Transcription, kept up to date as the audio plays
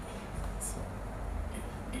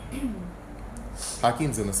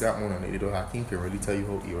Hakeem's gonna start more on it, though. Hakeem can really tell you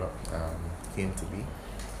how Erup came to be.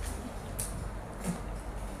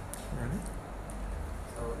 Ready?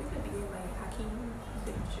 So we could begin by Hakeem.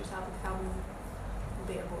 Introduce yourself and tell me a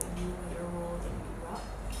bit about you and your role in Erup,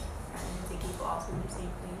 and Ziggy will also do the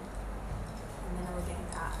same thing. And then I will get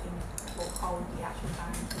into asking about how the actual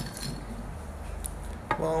time.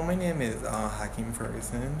 Well, my name is Hakeem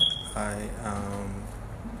Ferguson. I am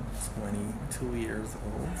 22 years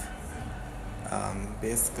old.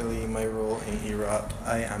 Basically, my role in Erup,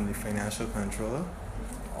 I am the financial controller,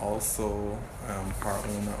 also part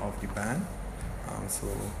owner of the band. So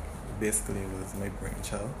basically, it was my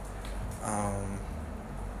brainchild.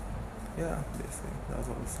 Yeah, basically, that's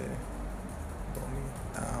what I would say about me.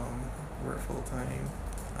 Work full time,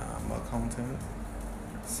 I'm an accountant,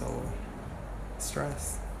 so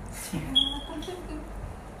stress. And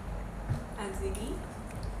Ziggy.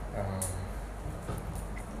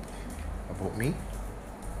 About me?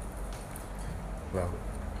 Well,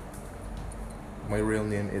 my real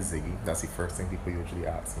name is Ziggy. That's the first thing people usually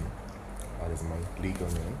ask me. That is my legal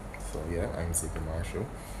name. So yeah, I'm Ziggy Marshall.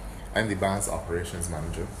 I'm the band's operations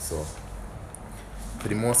manager. So for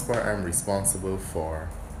the most part, I'm responsible for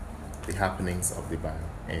the happenings of the band,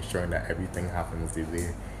 ensuring that everything happens the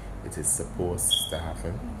way it is supposed to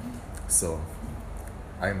happen. So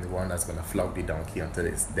I'm the one that's gonna flog the donkey until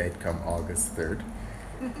it's dead come August 3rd.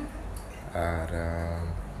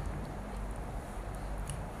 And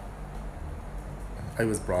I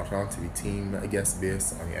was brought on to the team, I guess,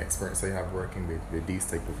 based on the experts I have working with these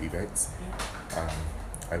type of events.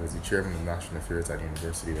 I was the chairman of National Affairs at the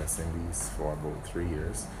University of West Indies for about 3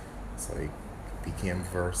 years. So I became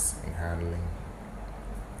versed in handling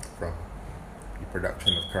from the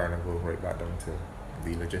production of Carnival right back down to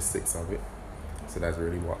the logistics of it. So that's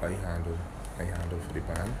really what I handle for the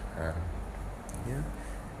band. Yeah.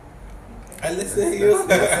 I listen to you.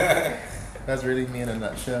 That's really me in a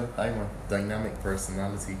nutshell. I'm a dynamic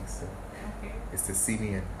personality, so Okay. it's to see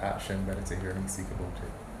me in action, better to hear me speak about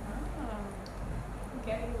it.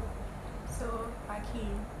 Okay. So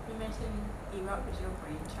Hakeem, you mentioned Erup was your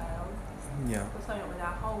brainchild. Yeah. What's going on with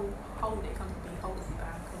that? How did it come to be? How was the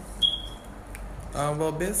band conceived?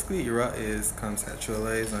 Well, basically, Erup is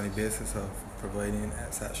conceptualized on the basis of providing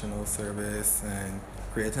exceptional service and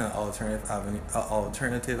creating an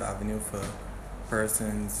alternative avenue for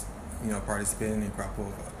persons, participating in crop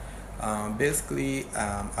over. Basically,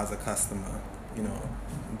 as a customer,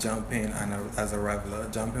 jumping and as a regular,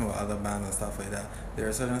 jumping with other bands and stuff like that. There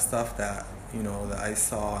are certain stuff that that I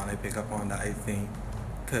saw and I pick up on that I think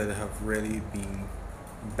could have really been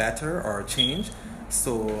better or changed.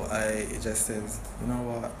 So it just says, you know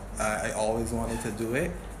what, I always wanted to do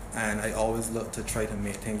it, and I always look to try to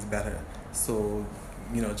make things better. So,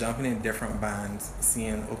 jumping in different bands,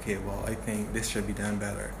 seeing, okay, well, I think this should be done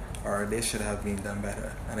better, or this should have been done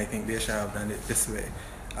better, and I think they should have done it this way.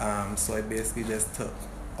 So I basically just took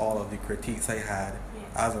all of the critiques I had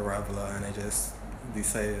as a reveler, and I just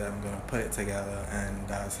decided I'm going to put it together, and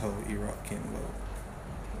that's how Erup came about,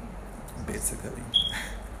 basically.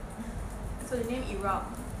 So the name Erup,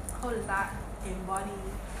 how does that embody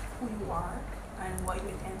who you are and what you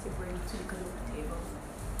intend to bring to the Kadooment table?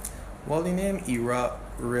 Well, the name Erup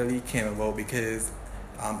really came about because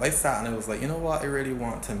I sat and I was like, you know what, I really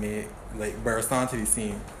want to make, burst onto the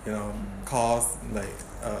scene, cause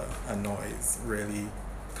a noise, really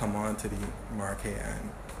come onto the market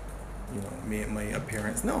and, make my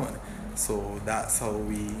appearance known. So that's how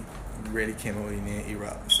we really came out with the name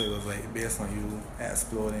Erup. So it was based on you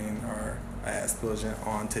exploding or an explosion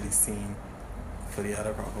onto the scene for the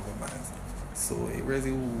other crossover bands. So it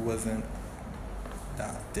really wasn't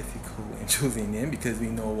that difficult in choosing a name because we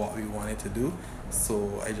know what we wanted to do.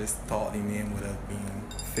 So I just thought the name would have been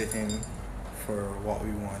fitting for what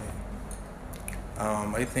we wanted.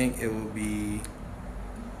 I think it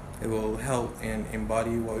will help and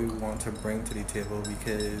embody what we want to bring to the table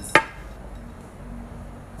because,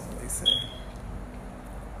 what do I say?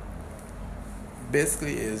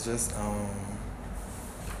 Basically, it's just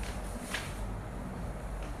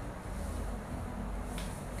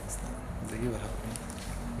Ziggy will help me.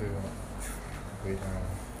 With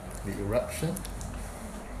the eruption,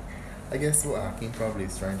 I guess what Hakeem probably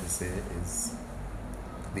is trying to say is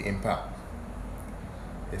the impact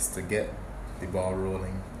is to get the ball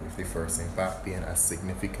rolling with the first impact being as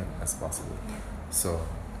significant as possible. So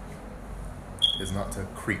it's not to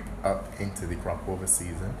creep up into the crop over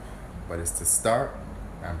season, but it's to start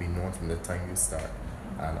and be known from the time you start.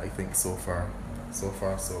 And I think so far so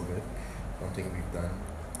good. I don't think we've done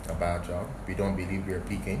a bad job. We don't believe we're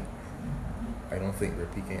peaking. I don't think we're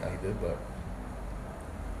peaking either, but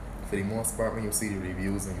for the most part, when you see the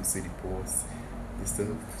reviews and you see the posts, you're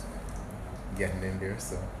still getting in there.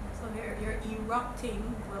 So you're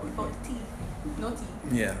erupting, well, without tea, no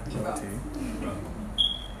tea. Yeah, Erupt. tea.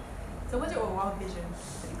 So what's your overall vision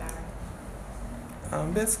for the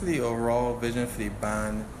band? Basically, overall vision for the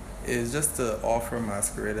band is just to offer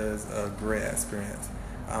masqueraders a great experience,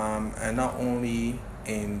 and not only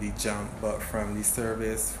in the jump, but from the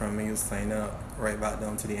service, from when you sign up right back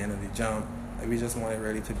down to the end of the jump. We just want it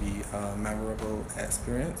really to be a memorable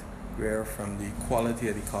experience, where from the quality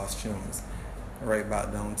of the costumes right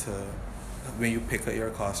back down to when you pick up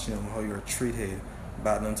your costume, how you're treated,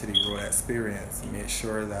 back down to the road experience. Make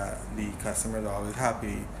sure that the customers are always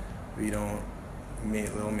happy. We don't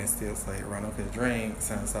make little mistakes like run up his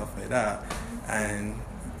drinks and stuff like that. And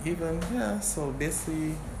even, so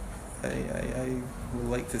basically I would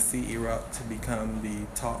like to see Erup to become the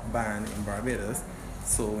top band in Barbados.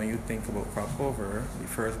 So when you think about crop over, the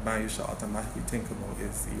first band you should automatically think about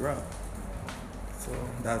is Erup. So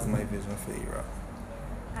that's my vision for Erup.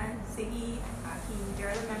 And Ziggy, Hakeem,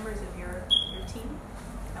 they're the members of your team.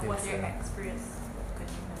 And what's their experience with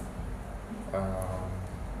Kadooment?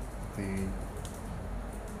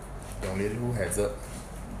 The young lady who heads up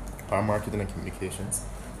our marketing and communications,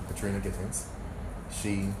 Katrina Gittins,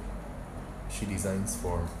 she designs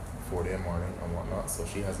for 4-day morning and whatnot, so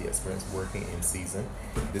she has the experience working in season.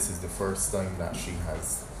 This is the first time that she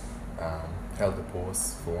has held the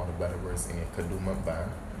post, for want of better words, in a Kadooment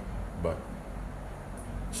band, but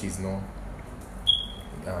she's no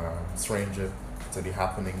stranger to the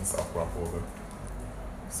happenings of Crossover.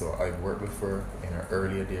 So I've worked with her in her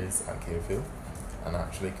earlier days at Cavefield, and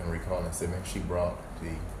actually can recall an incident. She brought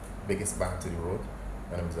the biggest band to the road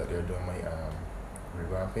when I was out there doing my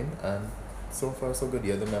revamping, and so far so good.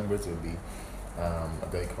 The other members will be a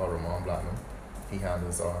guy called Ramon Blackman. He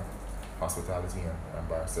handles our hospitality and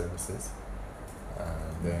bar services.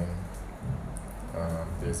 And then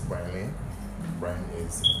there's Brian Lane. Brian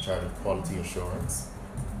is in charge of quality assurance.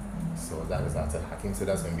 So that is after Hakeem. So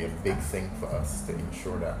that's going to be a big thing for us to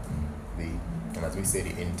ensure that and as we say,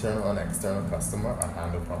 the internal and external customer are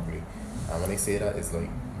handled properly. And when I say that, it's like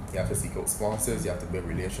you have to seek out sponsors, you have to build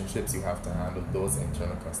relationships, you have to handle those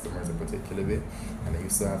internal customers a particular way, and then you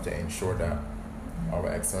still have to ensure that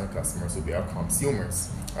our external customers, who be our consumers,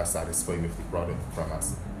 are satisfied with the product from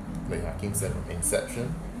us. Like Hakeem said, from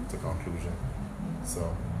inception to conclusion.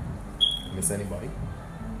 So, miss anybody?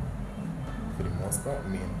 For the most part,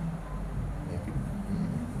 me and people.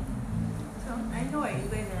 So I know you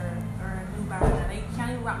guys are a new band, and I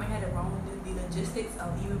can't even wrap my head around the logistics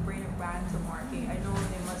of even bringing a brand to market. I know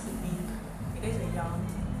there must be, you guys are young,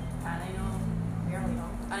 and I know we're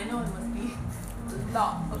young, and I know it must be a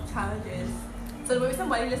lot of challenges. So maybe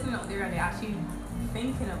somebody listening out there and they're actually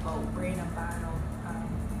thinking about bringing a band or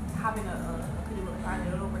having a Kadooment band,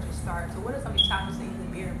 they don't know where to start. So what are some of the challenges that you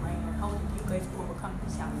can bear in mind, or how do you guys overcome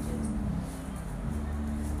these challenges?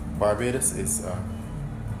 Barbados is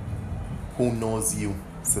who knows you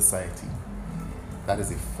society. That is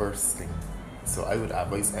the first thing. So I would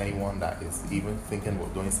advise anyone that is even thinking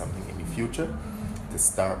about doing something in the future to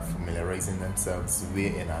start familiarizing themselves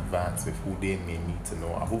way in advance with who they may need to know,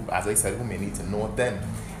 or who, as I said, who may need to know them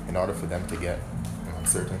in order for them to get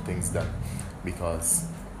certain things done. Because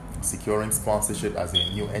securing sponsorship as a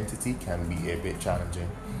new entity can be a bit challenging,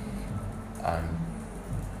 and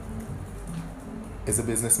it's a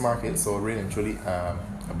business market. So really and truly, a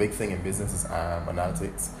big thing in business is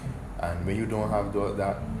analytics, and when you don't have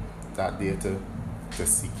that data to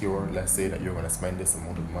secure, let's say that you're going to spend this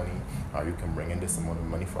amount of money, or you can bring in this amount of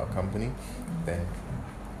money for a company, then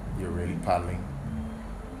you're really paddling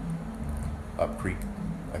up creek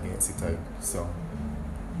against the tide. So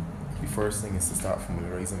the first thing is to start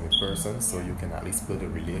familiarizing with persons, so you can at least build a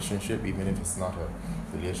relationship, even if it's not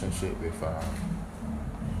a relationship with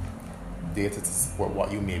data to support what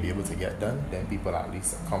you may be able to get done. Then people are at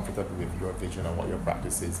least comfortable with your vision and what your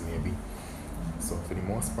practices may be. So for the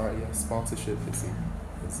most part, sponsorship is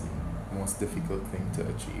the most difficult thing to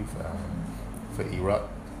achieve. For Erup,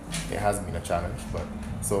 it has been a challenge, but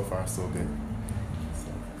so far so good.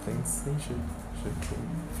 So things should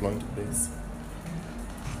flow into place.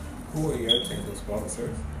 Who are your potential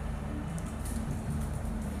sponsors?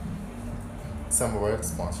 Some of our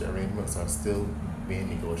sponsor arrangements are still being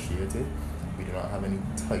negotiated. We do not have any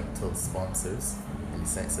title sponsors in the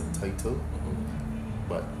sense of title,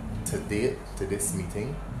 but to date, to this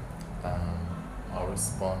meeting, our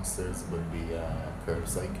sponsors would be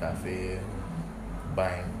Curbside Cafe,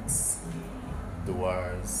 Banks,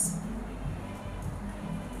 Doors,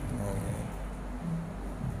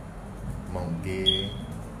 Mount Gay,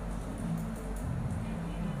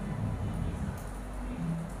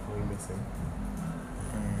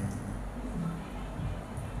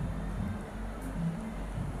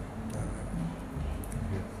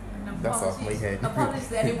 That's off my head. Apologies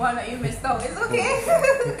to anyone that you missed out. It's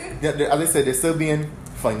okay. Yeah, as I said, they're still being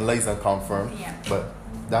finalized and confirmed. Yeah. But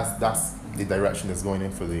that's the direction it's going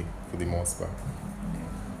in for the most part.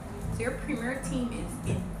 So your premier team is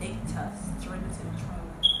Invictus, Journey to the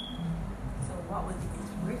Throne. So what was it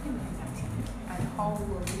written in that team? And how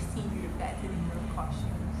will this team be reflected in your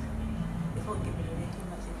costumes? Without giving away too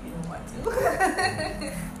much if you don't want to.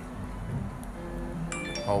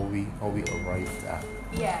 How we arrived at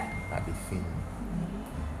the theme.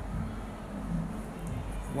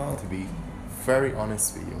 Well, To be very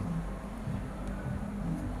honest with you,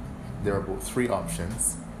 there are about 3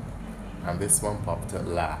 options, and this one popped at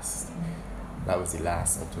last. That was the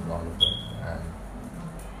last out of all of them. And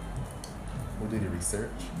who did the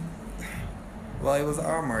research? well, it was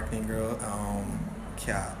our marketing girl,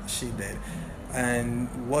 Kat. She did, and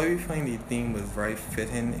why we find the theme was very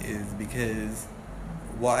fitting is because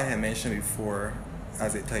what I had mentioned before,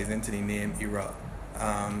 as it ties into the name Erup.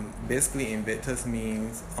 Basically, Invictus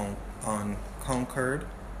means unconquered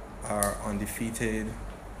or undefeated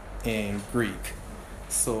in Greek.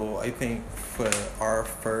 So I think for our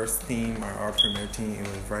first theme or our premier team, it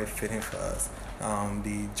was very fitting for us.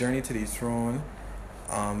 The Journey to the Throne,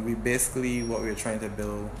 we basically, what we were trying to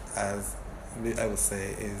build, as I would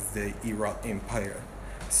say, is the Erup Empire.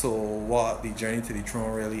 So what the Journey to the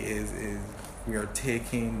Throne really is we are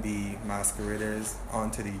taking the masqueraders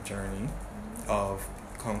onto the journey of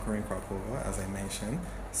conquering Krakoa, as I mentioned.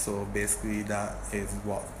 So basically that is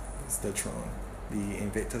what is the throne. The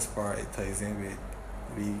Invictus part, it ties in with,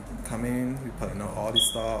 we come in, we putting out all the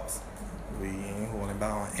stops, we ain't holding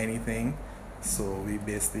back on anything, so we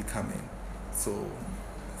basically come in. So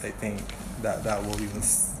I think that what we would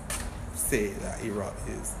say that Erup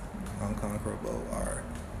is unconquerable or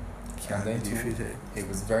And then can't be too, defeated. it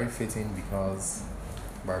was very fitting because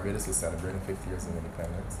Barbados was celebrating 50 years of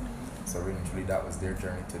independence. So really and truly that was their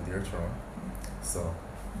journey to their throne. So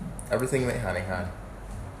everything went hand in hand.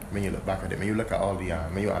 When you look back at it, when you look at all the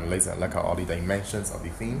when you analyze it, look at all the dimensions of the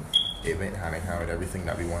theme, it went hand in hand with everything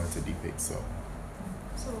that we wanted to depict. So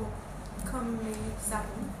come May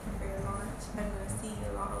 7th for your launch, I'm gonna see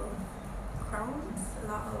a lot of crowns, a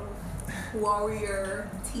lot of warrior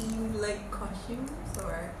team like costumes,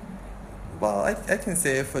 or Well, I can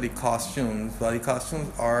say for the costumes, but the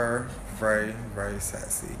costumes are very, very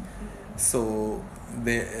sexy. So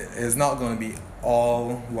it's not going to be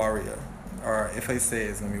all warrior. Or if I say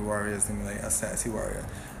it's going to be warrior, it's going to be like a sexy warrior.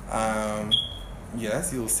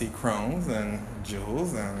 Yes, you'll see crowns and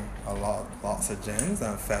jewels and lots of gems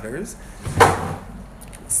and feathers.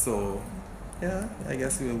 So, yeah, I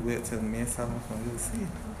guess we'll wait till May 7th and we'll see.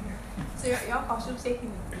 so your costumes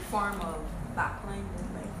taking the form of backline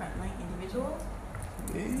and like frontline individuals,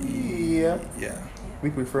 yeah, we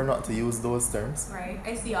prefer not to use those terms. right?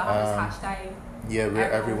 I see y'all have this hashtag. Yeah,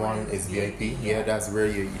 where everyone Everyone is is VIP. VIP, Yeah, yeah. that's where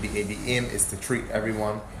the aim is to treat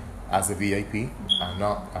everyone as a VIP and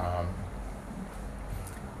not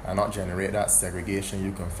generate that segregation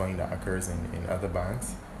you can find that occurs in other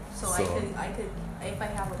bands. So I could if I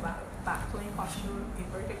have a backline costume,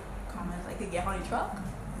 inverted commas, I could get on a truck.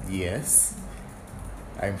 Yes,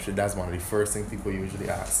 I'm sure that's one of the first things people usually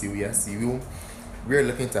ask you. Yes, we're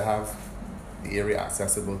looking to have the area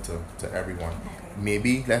accessible to everyone. Okay.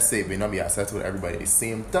 Maybe, let's say, it may not be accessible to everybody at the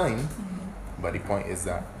same time, but the point is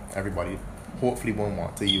that everybody hopefully won't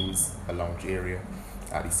want to use a lounge area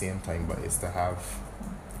at the same time, but it's to have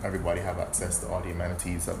everybody have access to all the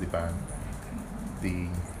amenities of the band.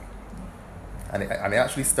 And it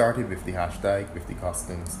actually started with the hashtag, with the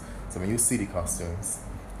costumes. So when you see the costumes,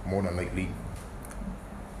 more than likely,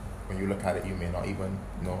 when you look at it, you may not even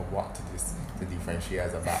know what to differentiate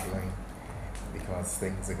as a backline, because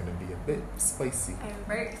things are going to be a bit spicy. I'm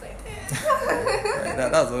very excited. Right,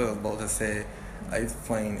 that's what I was about to say. I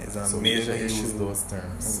find is a So we major didn't issue. use those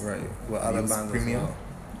terms. Right, with We other use bands premium, as well.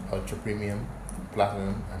 ultra premium,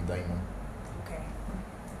 platinum, and diamond. Okay.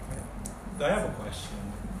 I have a question.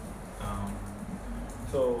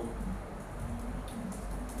 So,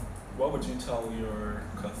 what would you tell your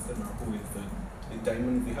customer who is the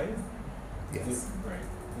diamond the highest? Yes. Right,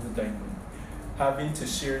 the diamond. Having to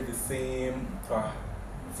share the same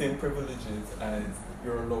privileges as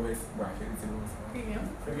your lowest bracket, is the lowest bracket?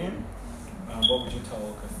 Premium? What would you tell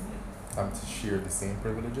a customer? To share the same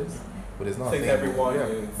privileges, but it's not Think a thing. everyone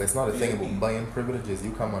About, is but it's not a thing VIP. about buying privileges.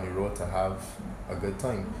 You come on the road to have a good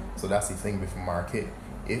time. So that's the thing with market.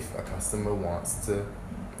 If a customer wants to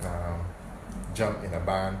jump in a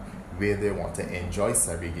band where they want to enjoy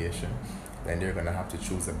segregation, then they're gonna have to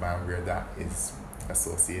choose a band where that is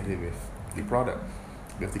associated with the product.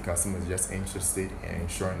 If the customer is just interested in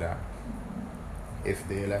ensuring that if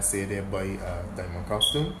they, let's say they buy a diamond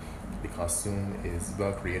costume, the costume is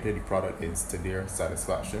well created, the product is to their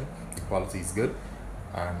satisfaction, the quality is good,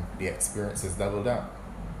 and the experience is doubled up.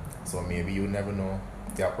 So maybe you never know,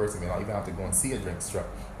 that person may not even have to go and see a drink strap,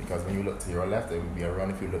 because when you look to your left, it will be a run.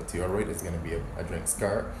 If you look to your right, it's going to be a drink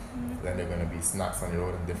cart. Then there are going to be snacks on the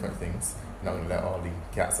road and different things. You're not going to let all the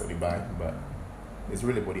cats out the bag, but it's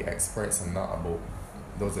really about the experience and not about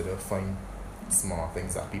those are the fine small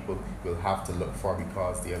things that people will have to look for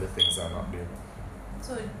because the other things are not there.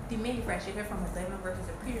 So the main differentiator from a diamond versus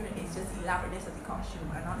a premium is just the elaborateness of the costume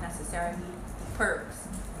and not necessarily the perks.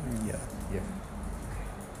 Yeah.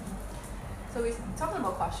 So we're talking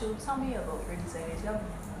about costumes. Tell me about your designers. You have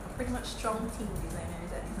a pretty much strong team of designers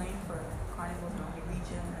that design for carnivals around the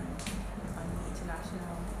region and on the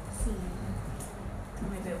international scene. Tell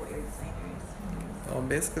me a bit about your designers. Well,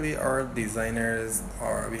 basically our designers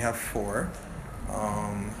we have 4.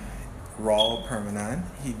 Raul Permanent,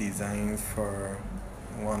 he designs for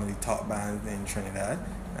one of the top bands in Trinidad,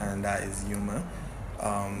 and that is Yuma.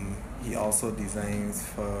 He also designs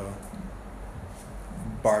for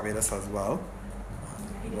Barbados as well.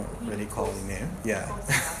 Don't really call the name. Yeah.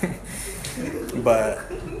 But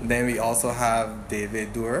then we also have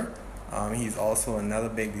David Doer. He's also another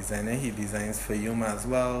big designer. He designs for Yuma as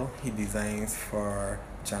well. He designs for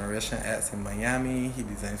Generation X in Miami. He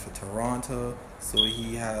designs for Toronto. So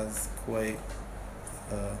he has quite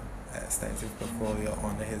an extensive portfolio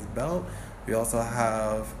under his belt. We also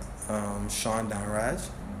have Sean Danraj.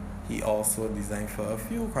 He also designed for a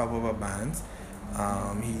few crossover bands.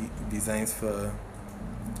 He designs for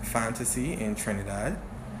Fantasy in Trinidad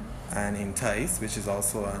and Entice, which is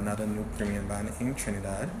also another new premium band in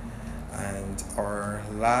Trinidad. And our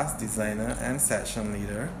last designer and section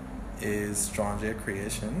leader is Stranger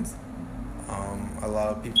Creations. A lot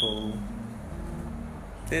of people,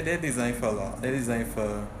 they design for a lot. They design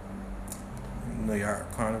for New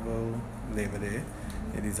York Carnival, Labor Day.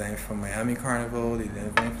 They design for Miami Carnival. They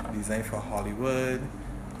design for Hollywood,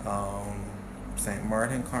 St.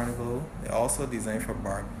 Martin Carnival. They also design for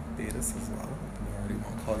Barbados as well. I don't really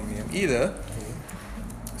want to call the name either.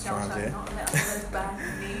 Stranger.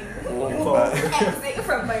 Exit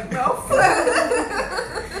from my mouth.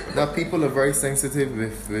 Now people are very sensitive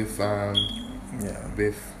with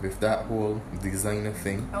that whole designer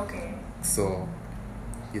thing. Okay. So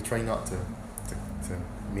you try not to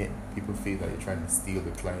make people feel that you're trying to steal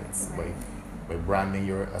the clients by branding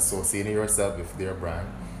associating yourself with their brand.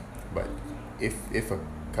 But if a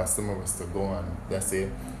customer was to go and, let's say,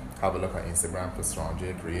 have a look on Instagram for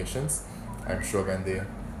Stranger Creations, I'm sure when they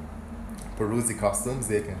peruse the costumes,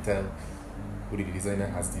 they can tell who the designer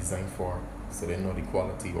has designed for, so they know the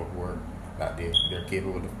quality of work that they're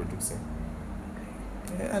capable of producing.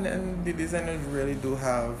 Yeah, and the designers really do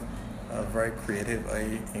have a very creative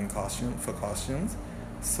eye in costumes.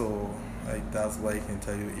 So that's why I can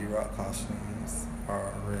tell you Erup costumes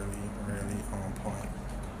are really, really on point.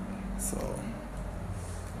 So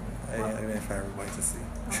I invite everybody to see.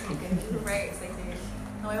 Okay, very excited.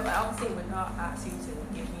 No, I obviously would not ask you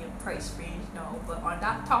to give me a price range, no. But on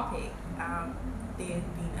that topic, they've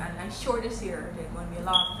been, and I'm sure this year there's going to be a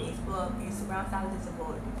lot of Facebook, Instagram statuses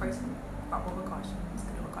about the price of crossover costumes,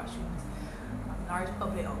 Kadooment costumes, large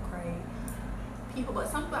public outcry. People, but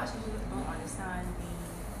some people actually just don't understand the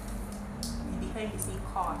behind the scenes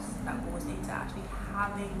cost that goes into actually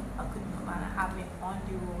having a Kadooment band and having it on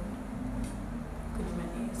the road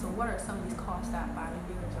Kadooment Day. So what are some of these costs that band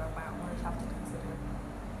leaders or band owners have to consider?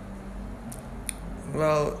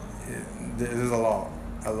 Well, there's a lot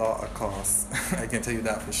of costs. I can tell you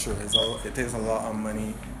that for sure. It takes a lot of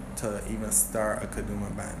money to even start a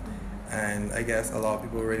Kadooment band. And I guess a lot of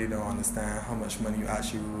people really don't understand how much money you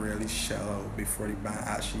actually really shell out before the band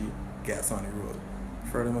actually gets on the road.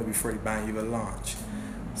 Furthermore, before the band even launch.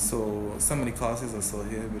 So some of the costs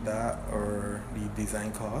associated with that are the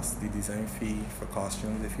design costs, the design fee for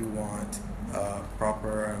costumes. If you want a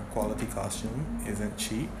proper quality costume, isn't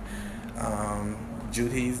cheap.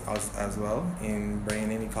 Duties as well in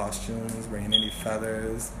bringing in the costumes, bringing in the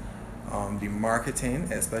feathers. The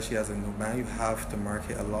marketing, especially as a new band, you have to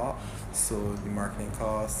market a lot, so the marketing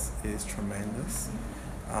cost is tremendous.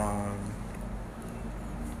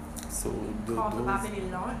 So the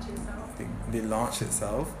launch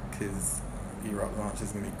itself, because Erup launch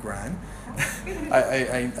is gonna be grand.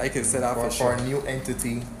 I can say that for sure. For a new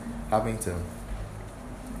entity, having to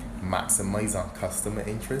maximize on customer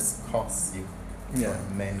interest costs you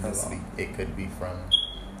tremendously. It could be from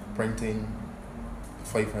printing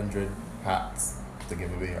 500 hats to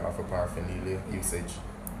give away off of paraphernalia usage,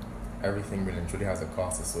 everything really and truly has a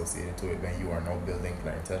cost associated to it when you are now building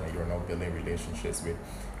clientele and you are now building relationships with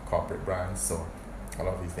corporate brands. So a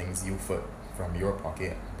lot of the things you foot from your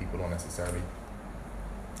pocket, people don't necessarily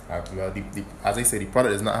have. Well, as I say, the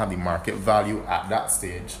product does not have the market value at that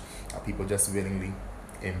stage. People just willingly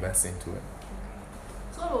invest into it.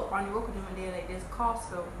 So on your Kadooment Day, like there's cost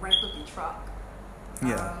for rent of the truck.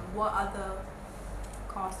 Yeah. What other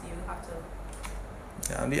costs do you have to?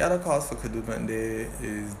 Yeah, and the other cost for Kadooment Day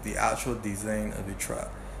is the actual design of the truck,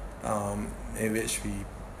 in which we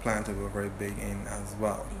plan to go very big in as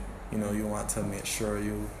well. You know, you want to make sure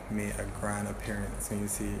you make a grand appearance when you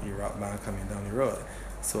see Erup Band coming down the road.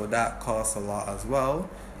 So that costs a lot as well.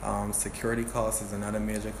 Security cost is another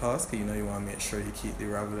major cost, because you know you want to make sure you keep the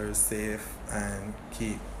revelers safe and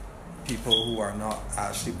keep people who are not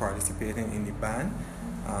actually participating in the band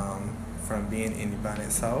from being in the band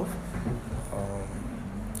itself.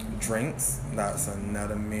 Drinks, that's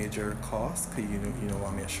another major cost, because you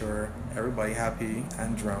want to make sure everybody happy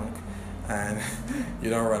and drunk, and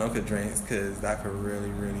you don't run out of drinks, because that could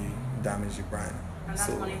really damage your brand. And that's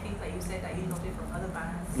one of the things that you said that you noted from other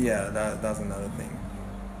bands. Yeah, that's another thing.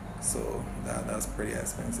 So that's pretty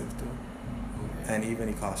expensive too. And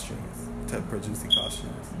even the costumes, to produce the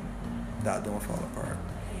costumes, that don't fall apart.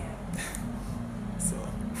 Yeah. So.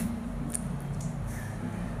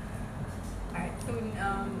 Alright, so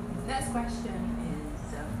next question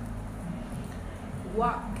is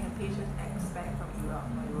what can patients expect from Erup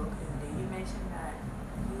on your Kadooment Day? You mentioned that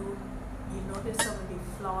you noticed some of the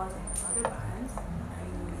flaws in other bands and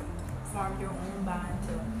you formed your own band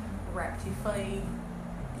to rectify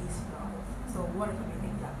these flaws. So what are some of the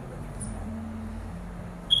things that people can expect?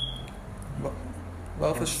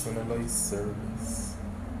 Well, for sure. Personalized service.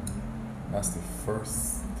 That's the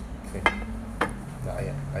first thing that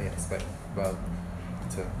I expect about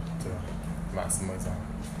to maximize our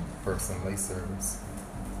personalized service.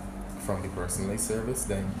 From the personalized service,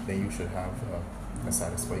 then you should have a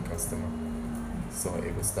satisfied customer. So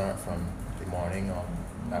it will start from the morning or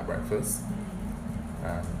at breakfast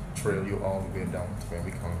and trail you all the way down to when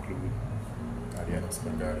we conclude at the end of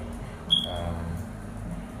Spring Garden.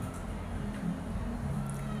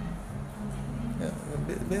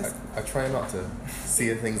 I try not to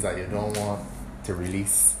see things that you don't want to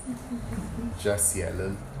release just yet.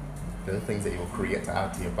 Little things that you'll create to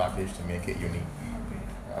add to your package to make it unique.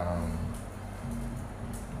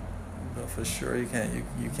 But for sure, you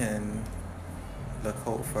can look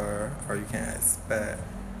out for, or you can expect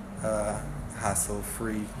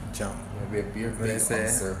hassle-free jump. When they say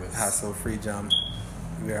hassle-free jump,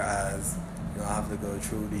 whereas you don't have to go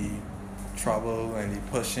through the trouble and the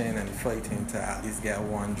pushing and the fighting to at least get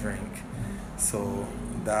one drink. So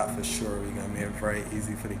that for sure we're gonna make it very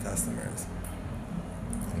easy for the customers.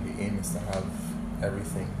 And the aim is to have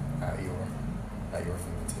everything at your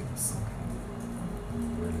fingertips.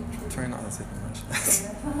 Really true. Try not to say too much.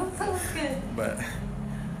 Sounds good. But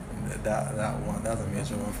that's a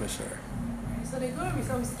major one for sure. So there's going to be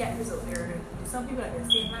some skeptics out there. There's some people that can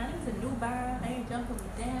say, man, it's a new band, I ain't jumping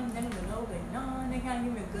with them, they don't even know going on, they can't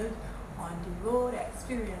give me a good on the road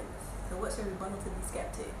experience. So what's your rebuttal to these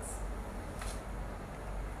skeptics?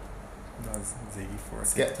 That's Ziggy for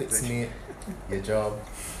skeptics make your job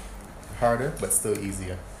harder but still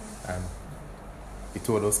easier. And the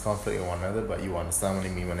two of those conflict with one another, but you understand what I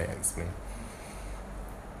mean when I explain.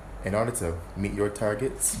 In order to meet your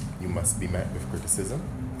targets, you must be met with criticism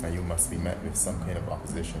and you must be met with some kind of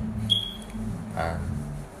opposition. And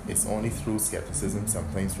it's only through skepticism,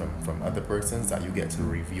 sometimes from other persons, that you get to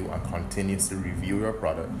review and continuously review your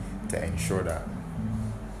product to ensure that.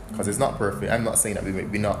 Because it's not perfect. I'm not saying that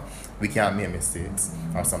we can't make mistakes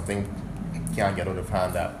or something can't get out of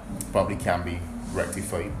hand that probably can be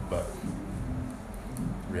rectified, but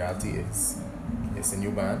reality is it's a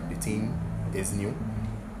new band, the team is new,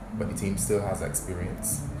 but the team still has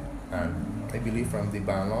experience. And I believe from the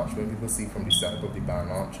band launch, when people see from the setup of the band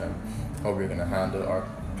launch and how we're going to handle our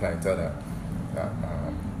clientele that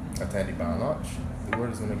attend the band launch, the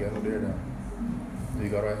word is going to get out there that we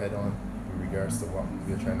got our head on with regards to what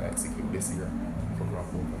we're trying to execute this year for Rock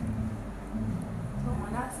Open. So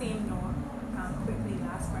on that same note, quickly,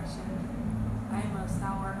 last question. I'm a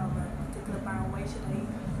stalwart of a particular band. Why should I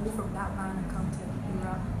move from that band and come to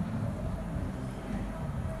Erup?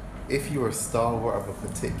 If you're a stalwart of a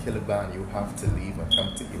particular band, you have to leave and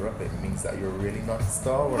come to Erup. It means that you're really not a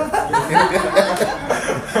stalwart.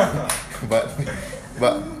 but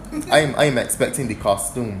I'm expecting the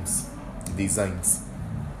costumes designs,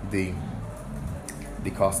 the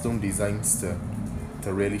costume designs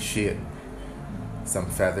to really shape some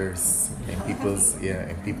feathers in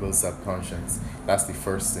people's subconscious. That's the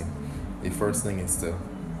first thing. the first thing is to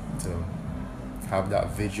have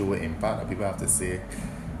that visual impact that people have to say,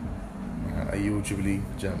 I usually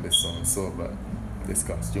jump with so and so, but this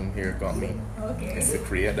costume here got me. Okay. It's to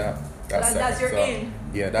create that. That's your aim.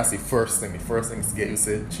 Yeah, that's the first thing. The first thing is to get you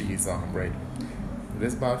to cheese on bread.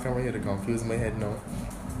 This band come right here to confuse my head now.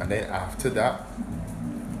 And then after that,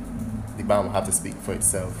 the band will have to speak for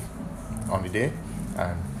itself on the day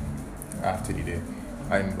and after the day.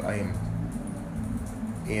 I am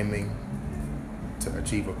aiming to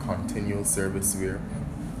achieve a continual service where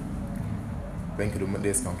when Kadooment Day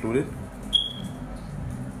is concluded,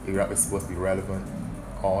 Erup is supposed to be relevant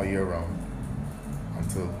all year round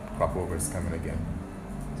until crop over is coming again.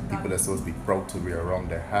 People are supposed to be proud to wear around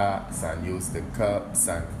their hats and use the cups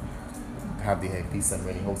and have the headpiece and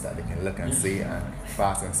many hopes that they can look and see and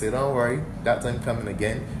pass and say, don't worry, that time coming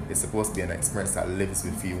again. It's supposed to be an experience that lives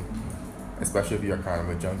with you, especially if you're a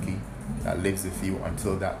carnival junkie, that lives with you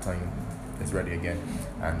until that time is ready again.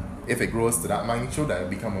 And if it grows to that magnitude, that will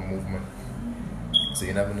become a movement. So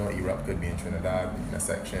you never know, Erup could be in Trinidad in a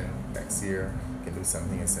section next year, can do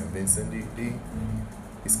something in St. Vincent.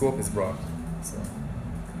 The scope is broad. So.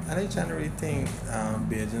 And I generally think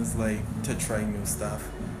Bajans like to try new stuff.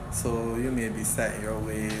 So you may be set in your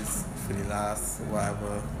ways for the last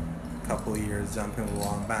whatever couple of years jumping with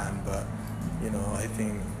one band, but I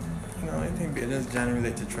think Bajans generally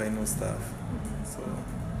like to try new stuff. So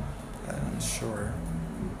I'm sure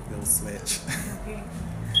they'll switch. Okay.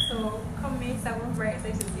 So come May 7th, we're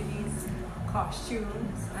excited to see these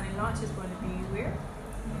costumes, and the launch is going to be where?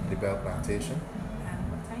 The Bell Plantation. And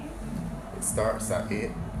what time? It starts at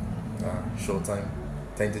 8. Showtime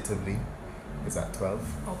tentatively is at 12.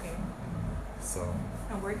 Okay. So.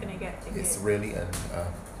 And we're gonna get tickets. It's really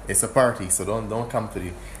it's a party. So don't come for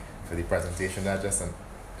the presentation. That's just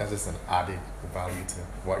an added value to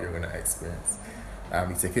what you're gonna experience.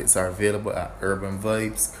 The tickets are available at Urban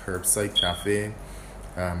Vibes, Curbside Cafe,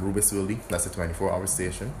 Rubis Wildy. That's a 24-hour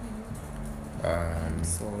station.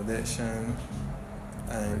 Soul Addiction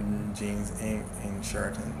and Jeans Inc. in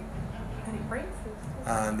Sheraton. And the prices?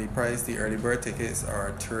 And the price, the early bird tickets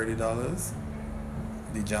are $30.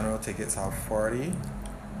 The general tickets are $40,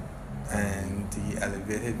 and the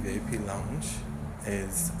elevated VIP lounge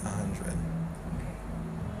is $100.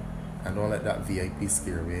 And don't let that VIP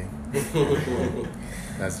scare away.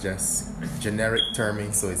 That's just generic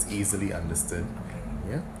terming, so it's easily understood.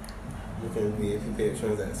 Yeah. What can VIP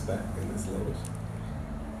patrons expect in this lounge?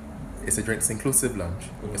 It's a drinks inclusive lounge.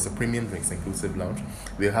 Mm-hmm. It's a premium drinks inclusive lounge.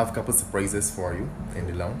 We'll have a couple surprises for you in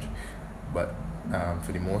the lounge, but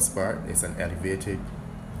for the most part, it's an elevated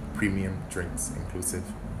premium drinks inclusive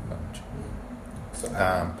lounge. So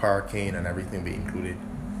parking and everything will be included.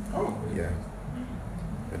 Oh, yeah.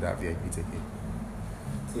 With that VIP ticket.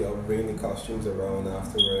 So you'll bring the costumes around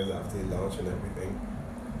afterwards, after the launch and everything.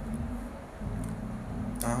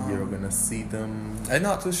 You're gonna see them. I'm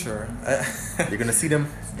not too sure. You're gonna see them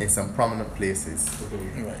in some prominent places.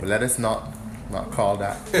 Mm-hmm. Right. But let us not call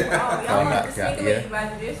that. Wow, y'all want to sneak away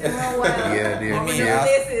imagination.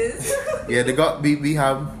 Places. Yeah,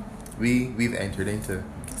 we've entered into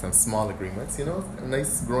some small agreements. A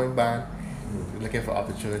nice growing band. We're looking for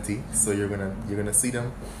opportunity. So you're gonna see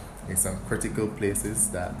them in some critical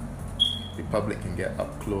places that the public can get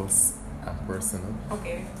up close and personal.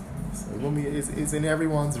 Okay. So it's in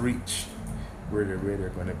everyone's reach where they're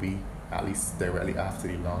going to be, at least directly after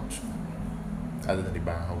the launch, other than the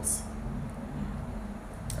band house.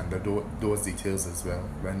 And those details as well,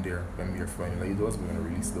 when we're finalizing those, we're going to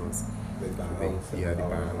release those. The band house. Yeah, the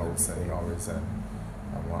band house and the hours and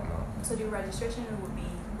whatnot. So the registration will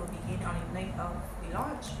begin on the night of the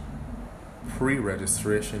launch?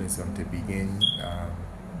 Pre-registration is going to begin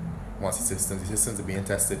once the systems are being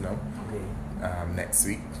tested now. Okay. Next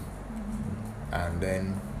week. And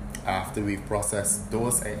then after we've processed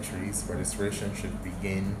those entries, registration should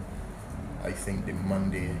begin, I think, the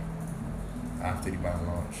Monday after the band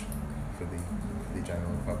launch for the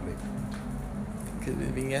general public. Because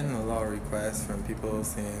we've been getting a lot of requests from people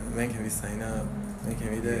saying, when can we sign up? When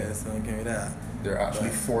can we this? When can we that? They're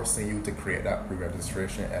actually forcing you to create that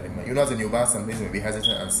pre-registration element. As a new band, some people may be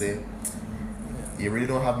hesitant and say, you really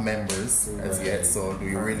don't have members as yet, so do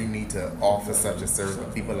you really need to offer such a service?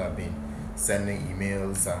 But people have been sending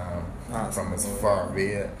emails from as far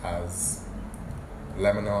away as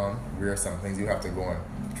Lebanon, where some things you have to go and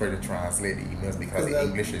try to translate the emails because the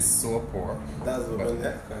English is so poor. That's what my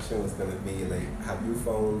next question was going to be. Have you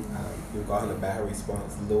found you've gotten a better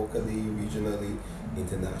response locally, regionally,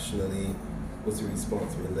 internationally? What's the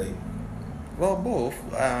response been like? Well, both.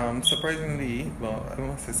 Surprisingly, well, I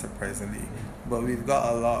won't say surprisingly, but we've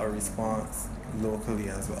got a lot of response locally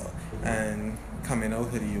as well, and coming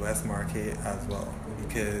out to the U.S. market as well,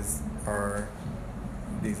 because our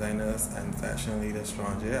designers and fashion leaders,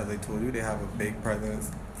 Stranger, as I told you, they have a big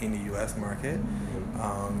presence in the U.S. market,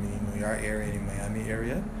 in New York area, in the Miami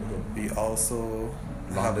area. We also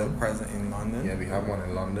have a presence in London. Yeah, we have one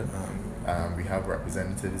in London. We have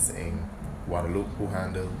representatives in Guadeloupe who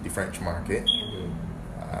handle the French market.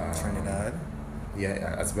 Trinidad.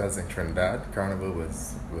 Yeah, as well as in Trinidad. Carnival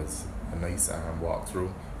was a nice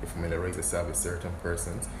walkthrough to familiarize yourself with certain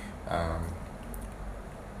persons.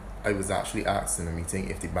 I was actually asked in a meeting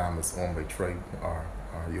if the band was owned by Tribe or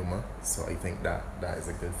Yuma, so I think that is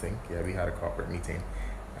a good thing. Yeah, we had a corporate meeting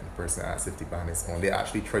and the person asked if the band is owned. They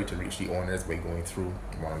actually tried to reach the owners by going through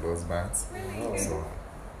one of those bands. Really? So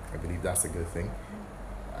I believe that's a good thing.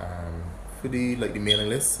 For the mailing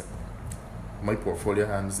list, my portfolio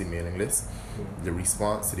handles the mailing list. The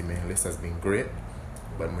response to the mailing list has been great,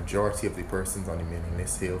 but majority of the persons on the mailing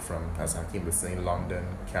list hail from, as Hakeem was saying, London,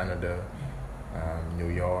 Canada, New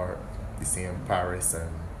York, the same Paris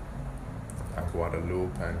and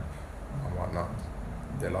Guadeloupe and whatnot.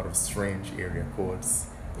 There are a lot of strange area codes.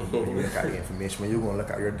 When you look at the information, when you're going to look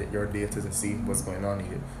at your data to see what's going on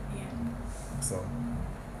here. Yeah. So,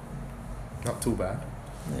 not too bad.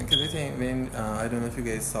 Yeah, because I think when, I don't know if you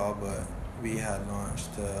guys saw, but we had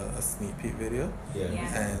launched a sneak peek video.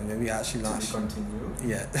 Yeah. And when we actually launched... continue?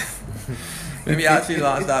 Yeah. When we actually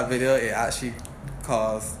launched that video, it actually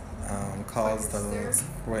caused quite a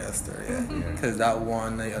stir, yeah. Because that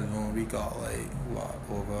one night alone, we got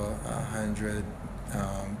over 100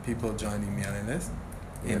 people joined the mailing list.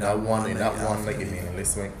 Yeah, that one night the mailing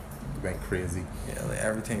list went crazy. Yeah, like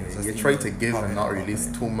everything is just... You try to give and not release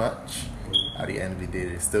too much. At the end of the day,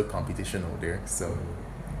 there's still competition out there. So,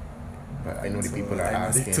 but I know the people are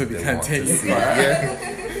asking. To be continued.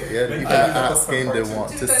 Yeah, the people are asking. They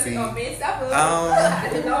want to see.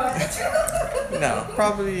 No,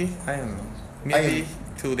 probably I don't know. Maybe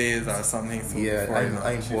 2 days or something.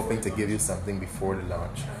 I'm hoping to give you something before the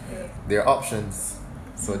launch. Okay. There are options.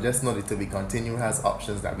 So just know that To Be Continue has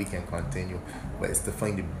options that we can continue, but it's to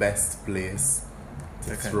find the best place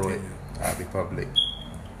to throw it at the public.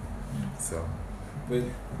 So, with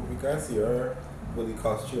regards to your bully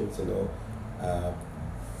costumes, in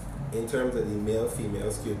terms of the male-female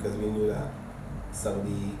skew, because we knew that some of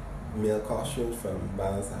the male costumes from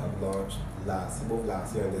bands that have launched both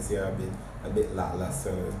last year and this year have been a bit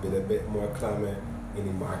lackluster. There's been a bit more clamor in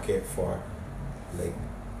the market for like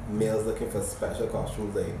males looking for special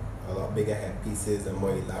costumes, like a lot bigger headpieces and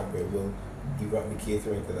more elaborate. Will Erup be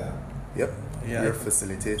catering to that? Yep. Yeah. We're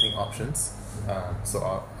facilitating options.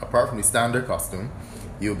 So apart from the standard costume,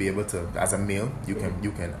 you'll be able to, as a male, you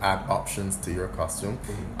can add options to your costume.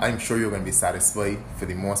 I'm sure you're going to be satisfied for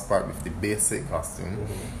the most part with the basic costume.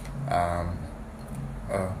 A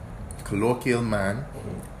colloquial man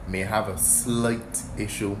may have a slight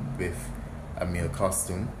issue with a male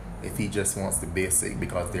costume if he just wants the basic,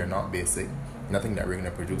 because they're not basic. Nothing that we're going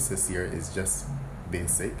to produce this year is just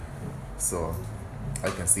basic. So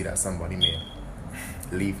I can see that somebody may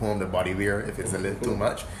leave home the body wear if it's a little too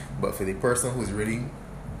much, but for the person who's really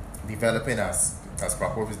developing as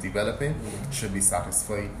Proper is developing, should be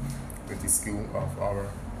satisfied with the skill of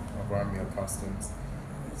our male costumes.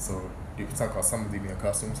 So you can talk about some of the male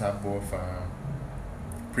costumes have both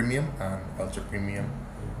premium and ultra premium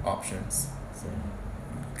options. So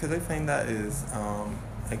because I find that is I'm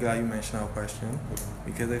glad you mentioned our question,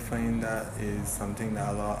 because I find that is something that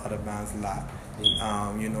a lot of other bands lack.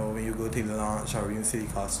 When you go to the launch or you see the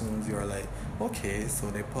costumes, you're like, okay, so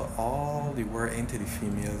they put all the work into the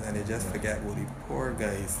females and they just forget about the poor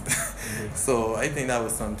guys. So I think that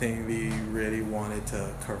was something we really wanted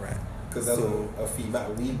to correct. Because that's a feedback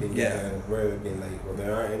we've been getting, where we've been like, well,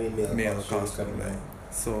 there aren't any male costumes coming out.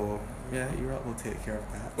 So yeah, Erup will take care of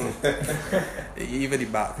that. Even the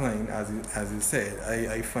backline, as you said,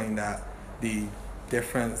 I find that the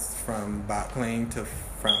difference from backline to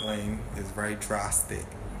frontline is very drastic.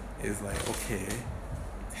 It's like, okay,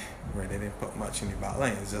 where they didn't put much in the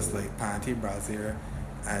backline. It's just like panty, brassiere,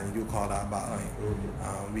 and you call that backline.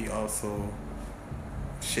 We also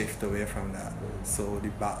shift away from that. So the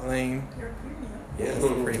backline,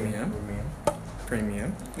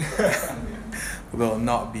 premium will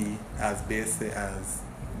not be as basic as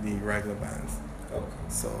the regular bands. Okay.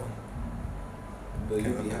 So will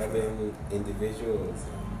you be having individuals,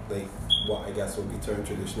 like what I guess would be termed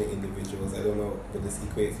traditional individuals? I don't know, would this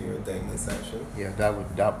equate to your diamond section? Yeah, that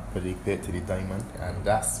would equate to the diamond, and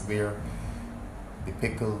that's where the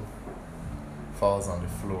pickle falls on the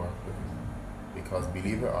floor. because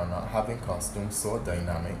believe it or not, having costumes so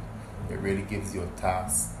dynamic, it really gives you a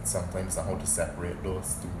task sometimes on how to separate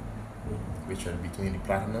those two, which are between the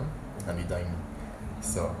platinum and the diamond.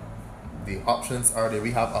 So the options are there.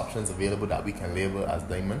 We have options available that we can label as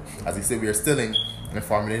diamond. As I said, we are still in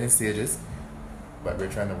formulating stages, but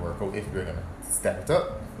we're trying to work out if we're gonna step it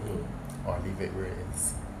up or leave it where it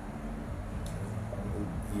is.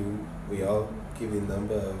 We all give you a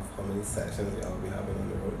number of how many sections we all be having on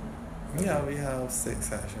the road. Yeah, we have 6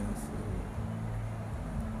 sections.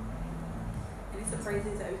 Any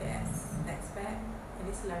surprises that we can expect?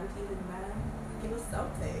 Any celebrities in the band? Give us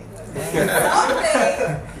something. Something!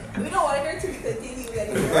 We don't want her to continue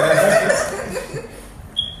anymore.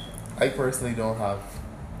 I personally don't have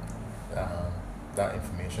that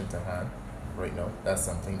information to hand right now. That's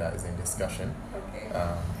something that is in discussion. Okay.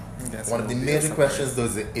 One of the major questions though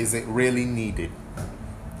is it really needed?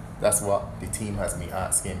 That's what the team has me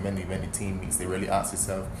asking. When the team meets, they really ask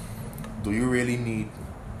yourself, do you really need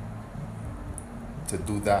to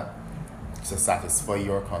do that to satisfy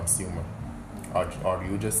your consumer? Or do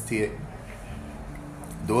you just take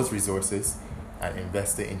those resources and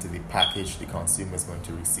invest it into the package the consumer is going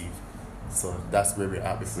to receive? So that's where we're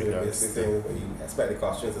at with regards. So basically, you expect the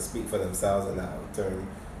costumes to speak for themselves and that would turn.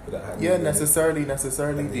 Yeah, necessarily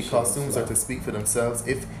the costumes are to speak for themselves.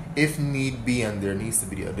 If need be and there needs to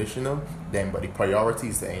be the additional, then but the priority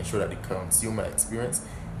is to ensure that the consumer experience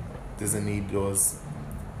doesn't need those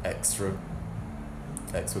extra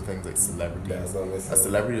things like celebrities. A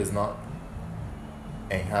celebrity does not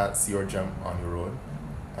enhance your jump on your road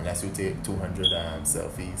unless you take 200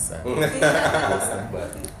 selfies and post them.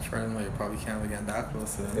 But Furthermore, you probably can't get that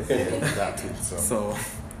close to them. yeah, that too. So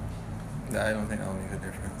yeah, I don't think that'll make a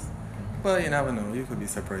difference. But you never know. You could be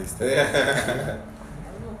surprised too. I don't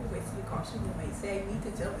know who waits to be cautious. They might say, I need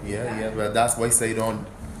to jump. Yeah, but that's why I say I don't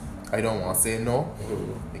want to say no,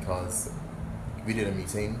 because we did a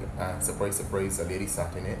meeting and surprise, a lady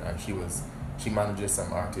sat in it and she manages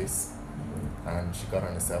some artists and she got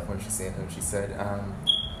on the cell phone. She said to him, she said,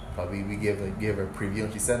 probably we gave her a preview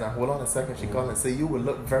and she said, now hold on a second. She called and said, you will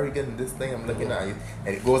look very good in this thing I'm looking at you,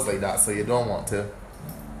 and it goes like that. So you don't want to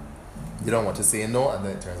say no and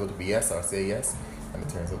then it turns out to be yes, or say yes and it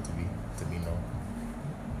turns out to be no.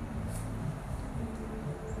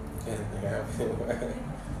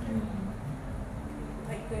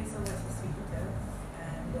 Thank you guys so much for speaking to us.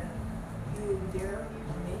 And you, dear,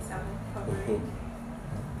 made something covering.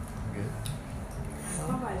 Good.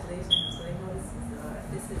 Congratulations. So I know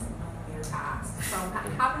this is no mere task. From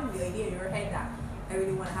having the idea in your head that I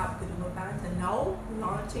really want to have a Kadooment band to now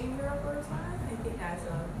launching your first band, I think that's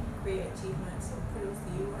a great achievement. So kudos to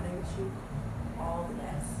you and I wish you all the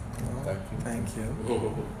best. Well, Thank you.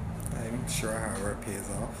 I'm sure hard work pays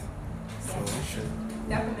off. So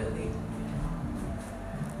Definitely.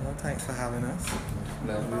 well, thanks for having us.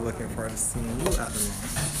 We're looking forward to seeing you at the launch.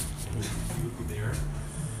 You there.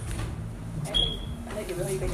 I like it really big.